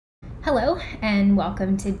Hello, and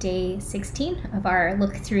welcome to day 16 of our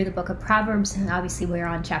look through the book of Proverbs. And obviously, we're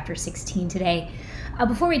on chapter 16 today.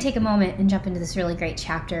 Before we take a moment and jump into this really great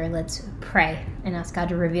chapter, let's pray and ask God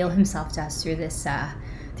to reveal Himself to us through this,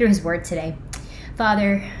 through His Word today.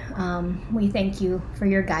 Father, we thank you for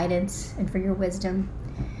your guidance and for your wisdom.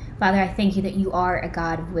 Father, I thank you that you are a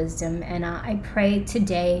God of wisdom, and I pray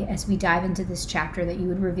today as we dive into this chapter that you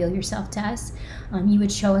would reveal yourself to us. You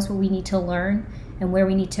would show us what we need to learn and where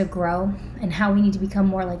we need to grow and how we need to become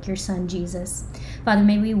more like your Son, Jesus. Father,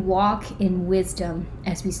 may we walk in wisdom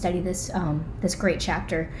as we study this great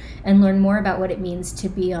chapter and learn more about what it means to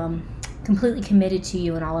be completely committed to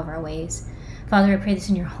you in all of our ways. Father, I pray this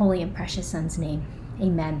in your holy and precious Son's name.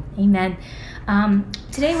 Amen. Amen.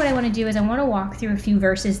 Today what I want to do is I want to walk through a few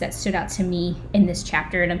verses that stood out to me in this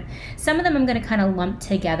chapter. And some of them I'm going to kind of lump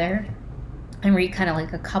together and read kind of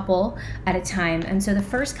like a couple at a time. And so the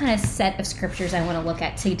first kind of set of scriptures I want to look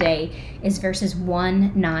at today is verses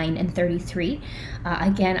 1, 9, and 33.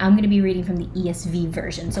 Again, I'm going to be reading from the ESV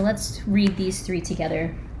version. So let's read these three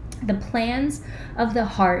together. The plans of the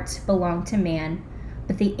heart belong to man,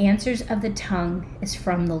 but the answers of the tongue is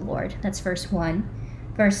from the Lord. That's verse 1.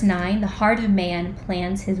 Verse 9, the heart of man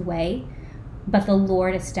plans his way, but the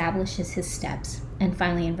Lord establishes his steps. And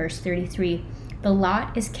finally in verse 33, the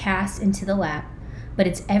lot is cast into the lap, but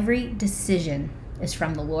its every decision is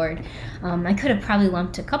from the Lord. I could have probably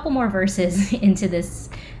lumped a couple more verses into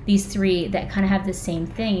these three that kind of have the same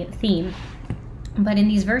theme. But in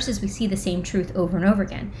these verses, we see the same truth over and over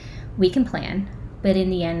again. We can plan, but in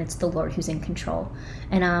the end, it's the Lord who's in control.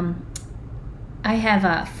 And I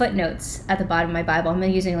have footnotes at the bottom of my Bible. I'm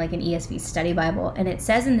using like an ESV study Bible. And it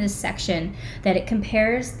says in this section that it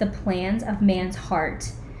compares the plans of man's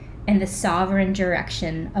heart and the sovereign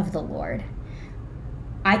direction of the Lord.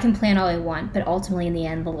 I can plan all I want, but ultimately in the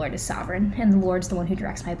end, the Lord is sovereign. And the Lord's the one who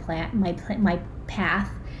directs my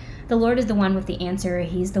path. The Lord is the one with the answer.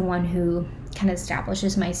 He's the one who kind of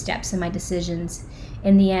establishes my steps and my decisions.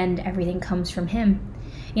 In the end, everything comes from Him.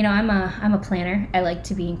 You know, I'm a planner. I like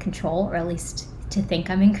to be in control, or at least to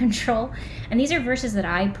think I'm in control. And these are verses that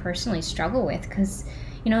I personally struggle with because,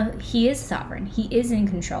 you know, He is sovereign. He is in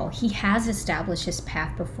control. He has established His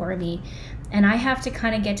path before me. And I have to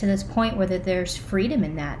kind of get to this point where there's freedom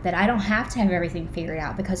in that I don't have to have everything figured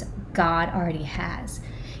out because God already has.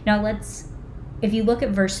 Now if you look at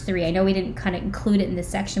verse 3, I know we didn't kind of include it in this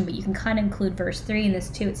section, but you can kind of include verse 3 in this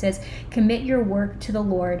too. It says, commit your work to the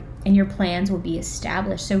Lord and your plans will be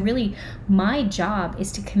established. So really, my job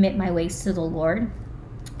is to commit my ways to the Lord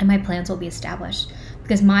and my plans will be established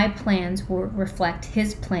because my plans will reflect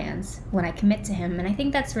His plans when I commit to Him. And I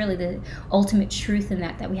think that's really the ultimate truth in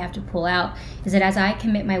that we have to pull out, is that as I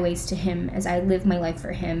commit my ways to Him, as I live my life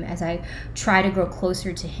for Him, as I try to grow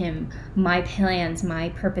closer to Him, my plans, my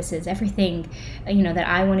purposes, everything, you know, that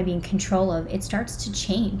I want to be in control of, it starts to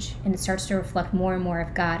change and it starts to reflect more and more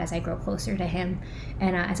of God as I grow closer to Him.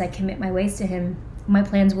 And as I commit my ways to Him, my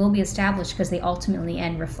plans will be established because they ultimately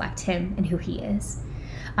end reflect Him and who He is.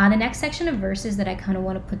 The next section of verses that I kind of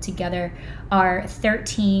want to put together are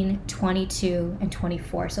 13, 22, and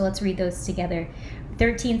 24. So let's read those together.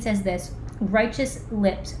 13 says this, righteous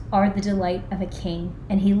lips are the delight of a king,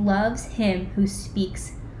 and he loves him who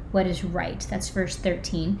speaks what is right. That's verse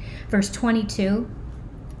 13. Verse 22,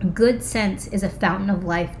 good sense is a fountain of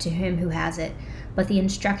life to him who has it, but the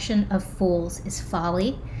instruction of fools is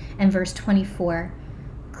folly. And verse 24,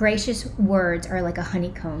 gracious words are like a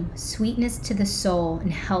honeycomb, sweetness to the soul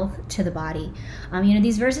and health to the body. You know,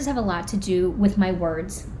 these verses have a lot to do with my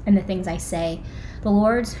words and the things I say. The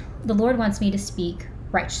Lord wants me to speak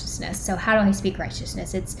righteousness. So how do I speak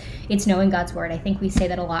righteousness? It's knowing God's word. I think we say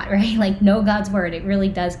that a lot, right? Like, know God's word. It really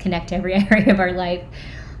does connect every area of our life.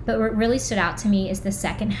 But what really stood out to me is the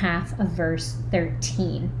second half of verse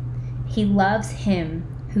 13. He loves him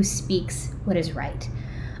who speaks what is right.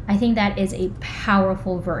 I think that is a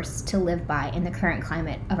powerful verse to live by in the current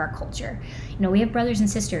climate of our culture. You know, we have brothers and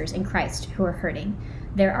sisters in Christ who are hurting.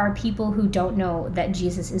 There are people who don't know that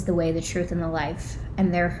Jesus is the way, the truth, and the life,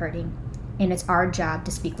 and they're hurting. And it's our job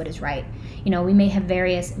to speak what is right. You know, we may have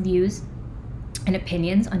various views and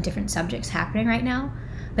opinions on different subjects happening right now,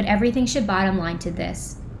 but everything should bottom line to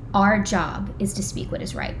this. Our job is to speak what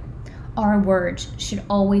is right. Our words should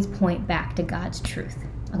always point back to God's truth.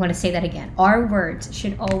 I want to say that again. Our words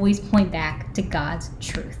should always point back to God's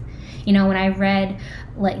truth. You know, when I read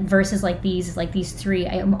like verses like these three,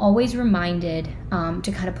 I am always reminded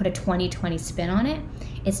to kind of put a 20/20 spin on it.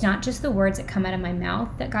 It's not just the words that come out of my mouth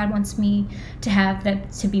that God wants me to have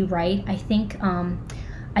that to be right. I think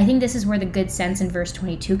I think this is where the good sense in verse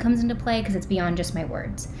 22 comes into play, because it's beyond just my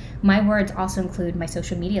words. My words also include my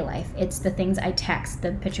social media life. It's the things I text,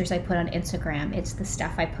 the pictures I put on Instagram, it's the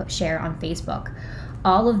stuff I share on Facebook.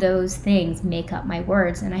 All of those things make up my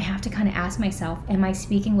words, and I have to kind of ask myself, am I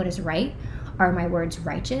speaking what is right? Are my words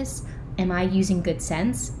righteous? Am I using good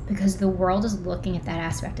sense? Because the world is looking at that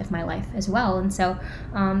aspect of my life as well. And so,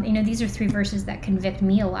 these are 3 verses that convict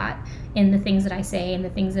me a lot in the things that I say and the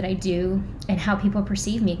things that I do and how people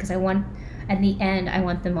perceive me. Because at the end, I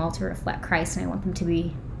want them all to reflect Christ, and I want them to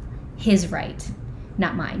be his right,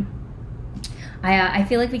 not mine. I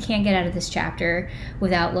feel like we can't get out of this chapter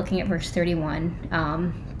without looking at verse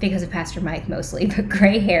 31, because of Pastor Mike mostly. But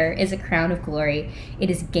gray hair is a crown of glory. It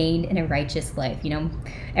is gained in a righteous life.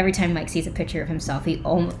 Every time Mike sees a picture of himself, he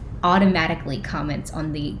automatically comments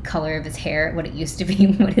on the color of his hair, what it used to be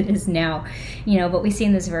and what it is now. But we see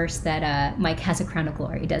in this verse that Mike has a crown of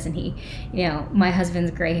glory, doesn't he? My husband's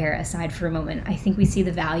gray hair aside for a moment, I think we see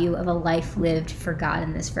the value of a life lived for God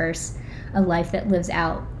in this verse, a life that lives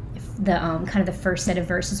out the kind of the first set of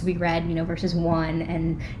verses we read, verses 1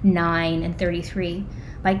 and 9 and 33.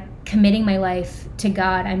 By committing my life to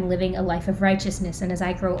God, I'm living a life of righteousness. And as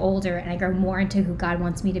I grow older and I grow more into who God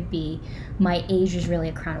wants me to be, my age is really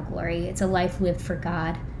a crown of glory. It's a life lived for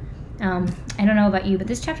God. I don't know about you, but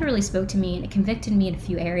this chapter really spoke to me, and it convicted me in a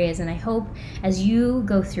few areas. And I hope as you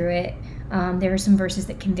go through it, there are some verses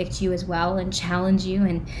that convict you as well and challenge you,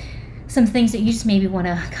 and some things that you just maybe want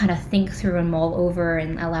to kind of think through and mull over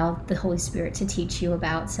and allow the Holy Spirit to teach you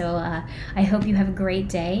about. So I hope you have a great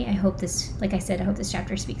day. I hope this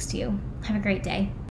chapter speaks to you. Have a great day.